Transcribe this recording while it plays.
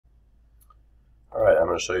Alright, I'm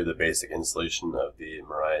going to show you the basic installation of the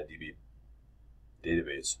MariaDB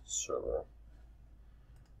database server.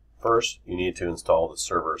 First, you need to install the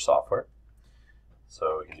server software.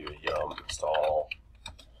 So we can do a yum install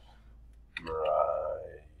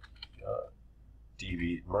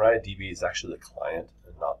MariaDB. MariaDB is actually the client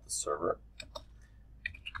and not the server.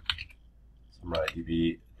 So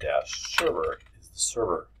MariaDB-server is the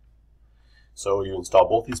server. So you install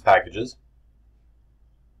both these packages,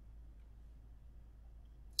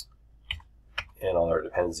 and all our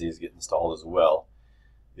dependencies get installed as well.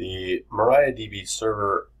 The MariaDB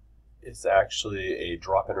server is actually a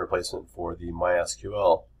drop-in replacement for the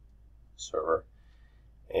MySQL server,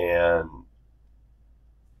 and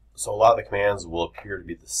so a lot of the commands will appear to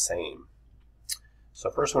be the same. So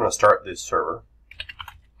first we're going to start this server.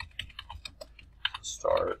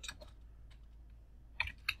 Start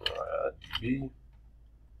MariaDB,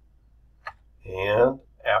 and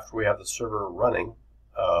after we have the server running,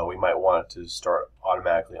 we might want it to start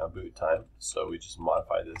automatically on boot time, so we just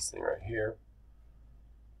modify this thing right here.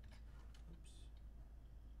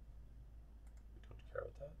 Don't care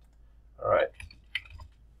about that. All right,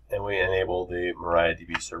 and we enable the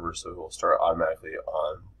MariaDB server, so it will start automatically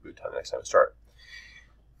on boot time next time we start.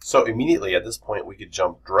 So immediately at this point, we could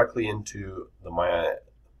jump directly into the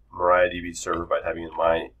MariaDB server by typing in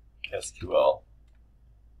MySQL,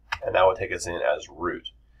 and that would take us in as root.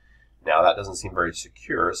 Now that doesn't seem very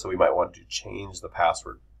secure, so we might want to change the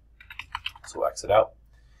password. So we'll exit out,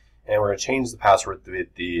 and we're going to change the password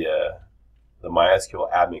with the MySQL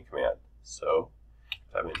admin command. So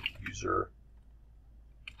type in user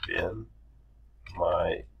bin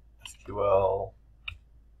MySQL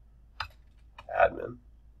admin,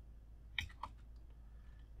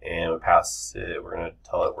 and we pass it. We're going to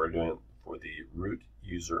tell it we're doing it for the root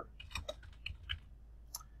user,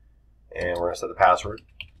 and we're going to set the password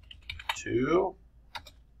to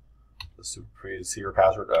the secret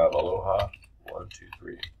password of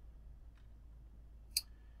aloha123.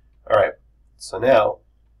 Alright, so now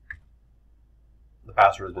the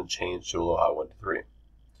password has been changed to aloha123.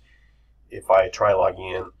 If I try logging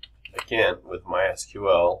in again with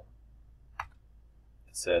MySQL,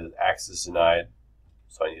 it says access denied,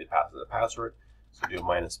 so I need to pass the password. So do a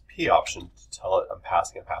 -p option to tell it I'm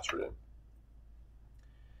passing a password in.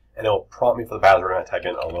 And it will prompt me for the password, and I type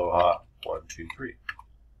in aloha123.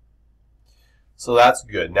 So that's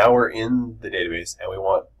good. Now we're in the database, and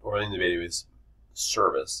we're in the database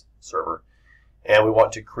server, and we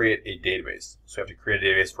want to create a database. So we have to create a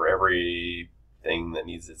database for everything that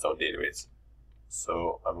needs its own database.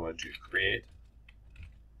 So I'm going to create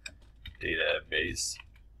database,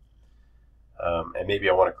 and maybe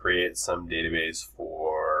I want to create some database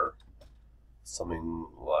for something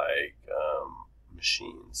like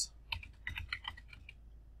machines,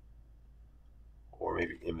 or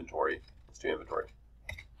maybe inventory. Let's do inventory.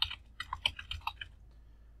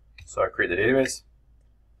 So I create the database.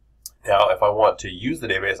 Now if I want to use the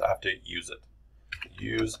database, I have to use it.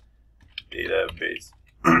 Use database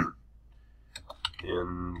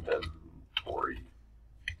inventory.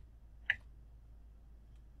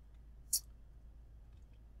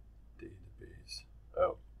 Database.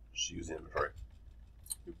 Oh, just use inventory.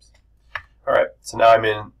 Oops. Alright, so now I'm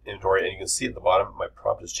in inventory, and you can see at the bottom my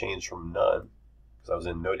prompt has changed from none, because I was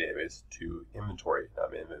in no database, to inventory. Now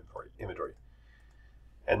I'm in inventory.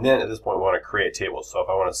 And then at this point we want to create tables. So if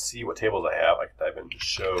I want to see what tables I have, I can type in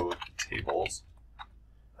show tables,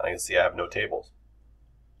 and I can see I have no tables.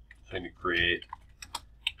 So I need to create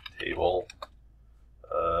table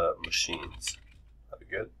machines. That'd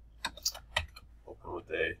be good. Open with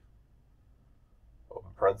a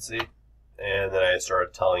open parenthesis. And then I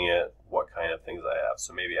started telling it what kind of things I have.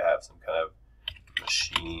 So maybe I have some kind of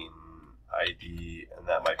machine ID, and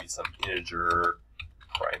that might be some integer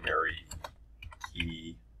primary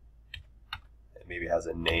key. And maybe it has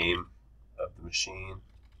a name of the machine,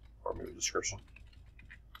 or maybe a description.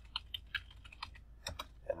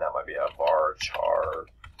 And that might be a varchar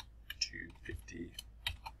 250.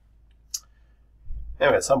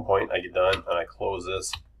 Anyway, at some point I get done and I close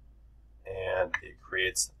this, and it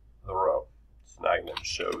creates the row. So now I can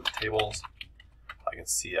show tables. I can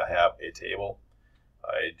see I have a table.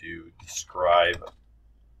 I do describe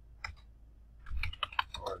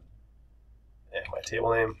and my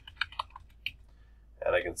table name,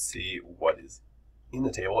 and I can see what is in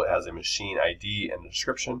the table. It has a machine ID and a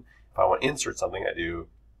description. If I want to insert something, I do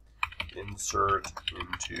insert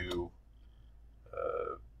into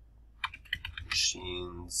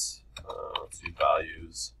machines. Let's do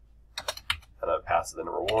values, and I pass it the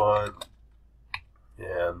number 1,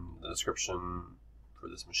 and the description for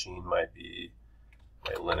this machine might be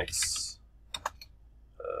my Linux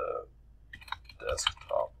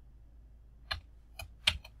desktop.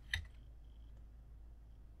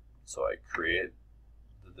 So I create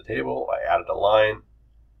the table, I added a line.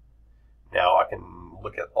 Now I can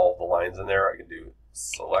look at all the lines in there. I can do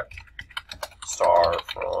select star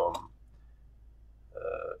from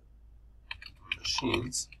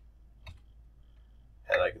machines,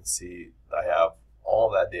 and I can see I have all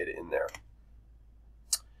that data in there.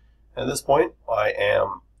 At this point, I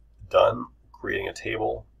am done creating a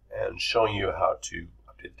table and showing you how to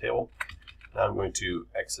update the table. Now I'm going to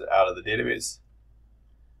exit out of the database,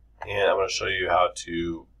 and I'm going to show you how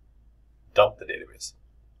to dump the database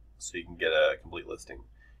so you can get a complete listing.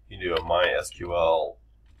 You can do a MySQL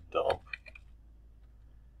dump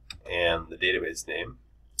and the database name.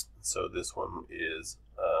 So this one is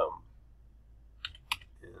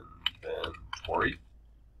inventory.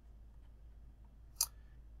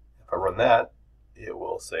 If I run that, it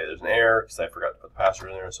will say there's an error because I forgot to put the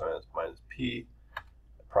password in there, so it's -p.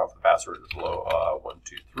 The prompt for the password is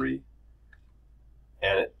aloha123,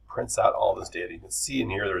 and it prints out all this data. You can see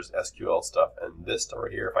in here there's SQL stuff, and this stuff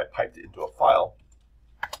right here, if I piped it into a file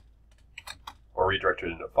or redirected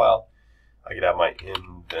it into a file, I could have my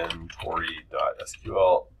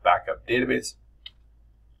inventory.sql backup database.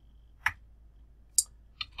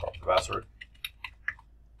 Prompt the password.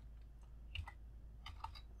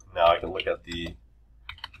 Now I can look at the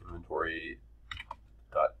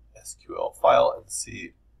inventory.sql file and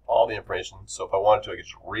see all the information. So if I wanted to, I could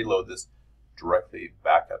just reload this directly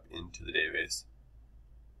back up into the database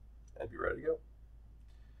and be ready to go.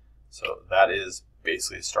 So that is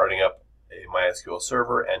basically starting up a MySQL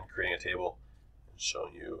server and creating a table and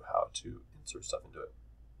showing you how to insert stuff into it.